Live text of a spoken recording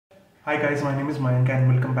Hi guys, my name is Mayank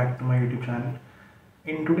and welcome back to my YouTube channel.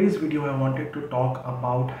 In today's video, I wanted to talk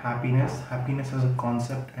about happiness as a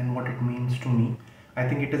concept and what it means to me. I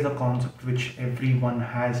think it is a concept which everyone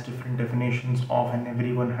has different definitions of, and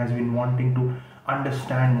everyone has been wanting to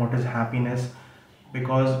understand what is happiness,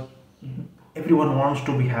 because everyone wants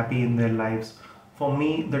to be happy in their lives. For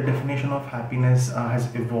me, the definition of happiness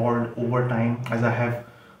has evolved over time as I have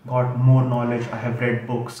got more knowledge. I have read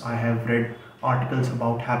books, I have read articles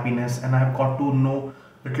about happiness, and I have got to know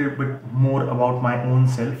a little bit more about my own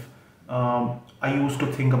self. I used to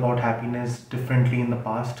think about happiness differently in the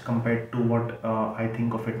past compared to what I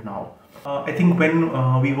think of it now. I think when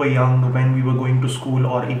we were young, when we were going to school,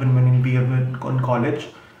 or even when we were in college,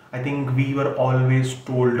 I think we were always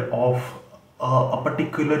told of a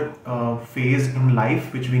particular phase in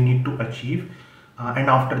life which we need to achieve, and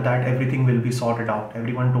after that everything will be sorted out.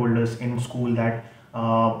 Everyone told us in school that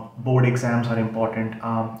board exams are important.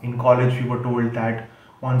 In college we were told that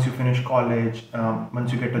once you finish college,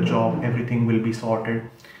 once you get a job, everything will be sorted,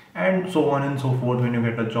 and so on and so forth. When you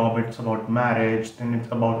get a job, it's about marriage, then it's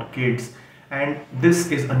about kids, and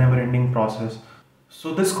this is a never-ending process.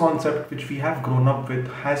 So this concept which we have grown up with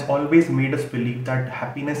has always made us believe that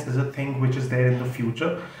happiness is a thing which is there in the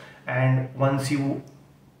future, and once you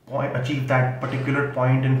achieve that particular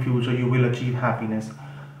point in future, you will achieve happiness.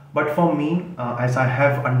 But for me, as I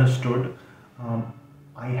have understood, um,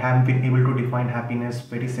 I have been able to define happiness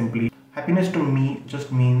very simply. Happiness to me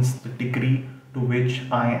just means the degree to which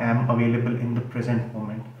I am available in the present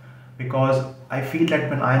moment. Because I feel that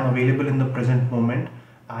when I am available in the present moment,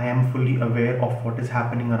 I am fully aware of what is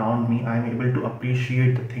happening around me. I am able to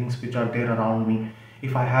appreciate the things which are there around me.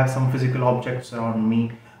 If I have some physical objects around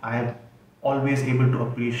me, I am always able to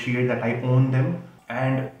appreciate that I own them,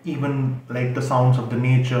 and even like the sounds of the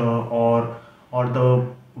nature, or the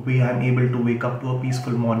way I'm able to wake up to a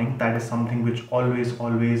peaceful morning, that is something which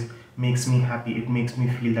always makes me happy. It makes me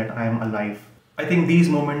feel that I am alive. I think these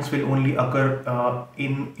moments will only occur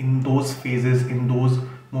in those phases, in those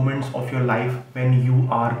moments of your life when you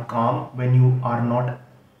are calm, when you are not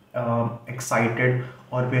excited,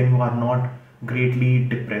 or when you are not greatly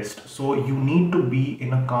depressed. So you need to be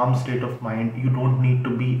in a calm state of mind. You don't need to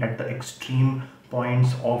be at the extreme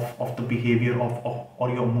points of the behavior of or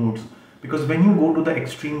your moods, because when you go to the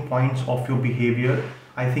extreme points of your behavior,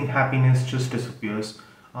 I think happiness just disappears.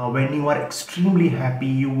 When you are extremely happy,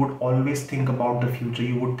 you would always think about the future.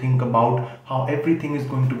 You would think about how everything is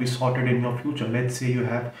going to be sorted in your future. Let's say you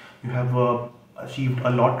have achieved a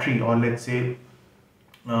lottery, or let's say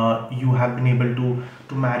you have been able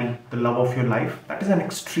to marry the love of your life. That is an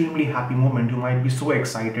extremely happy moment. You might be so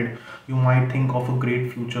excited. You might think of a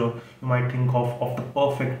great future. You might think of the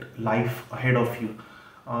perfect life ahead of you.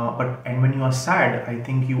 But when you are sad, I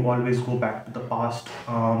think you always go back to the past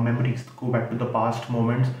memories, go back to the past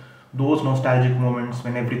moments, those nostalgic moments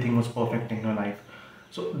when everything was perfect in your life.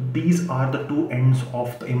 So these are the two ends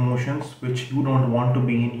of the emotions which you don't want to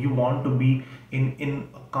be in. You want to be in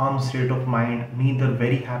a calm state of mind, neither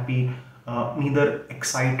very happy, neither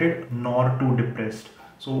excited nor too depressed.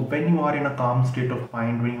 So when you are in a calm state of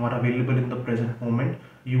mind, when you are available in the present moment,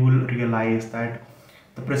 you will realize that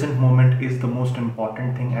the present moment is the most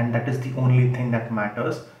important thing, and that is the only thing that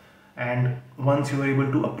matters. And once you are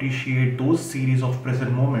able to appreciate those series of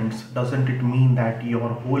present moments, doesn't it mean that your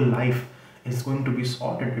whole life is going to be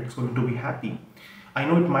sorted, it's going to be happy? I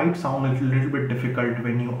know it might sound a little bit difficult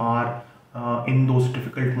when you are in those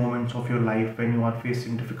difficult moments of your life, when you are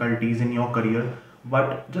facing difficulties in your career,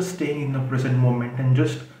 but just staying in the present moment and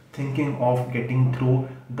just thinking of getting through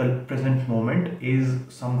the present moment is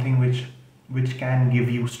something which can give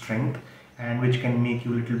you strength and which can make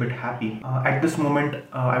you a little bit happy. At this moment,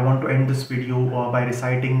 I want to end this video by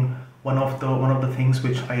reciting one of the things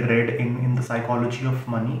which I read in the psychology of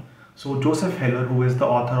money. So Joseph Heller, who is the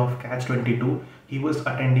author of Catch 22, he was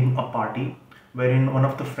attending a party wherein one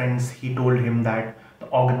of the friends, he told him that the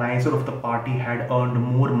organizer of the party had earned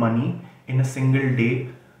more money in a single day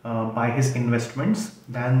by his investments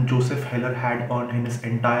than Joseph Heller had earned in his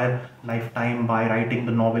entire lifetime by writing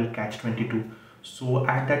the novel Catch 22. So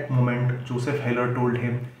at that moment, Joseph Heller told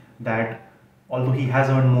him that although he has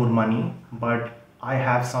earned more money, but I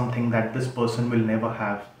have something that this person will never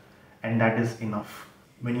have, and that is enough.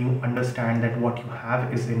 When you understand that what you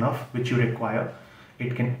have is enough, which you require,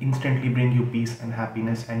 it can instantly bring you peace and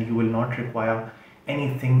happiness, and you will not require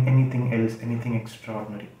anything else, anything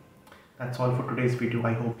extraordinary. That's all for today's video.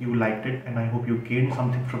 I hope you liked it and I hope you gained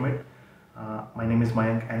something from it. My name is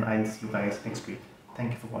Mayank and I'll see you guys next week.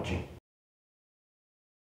 Thank you for watching.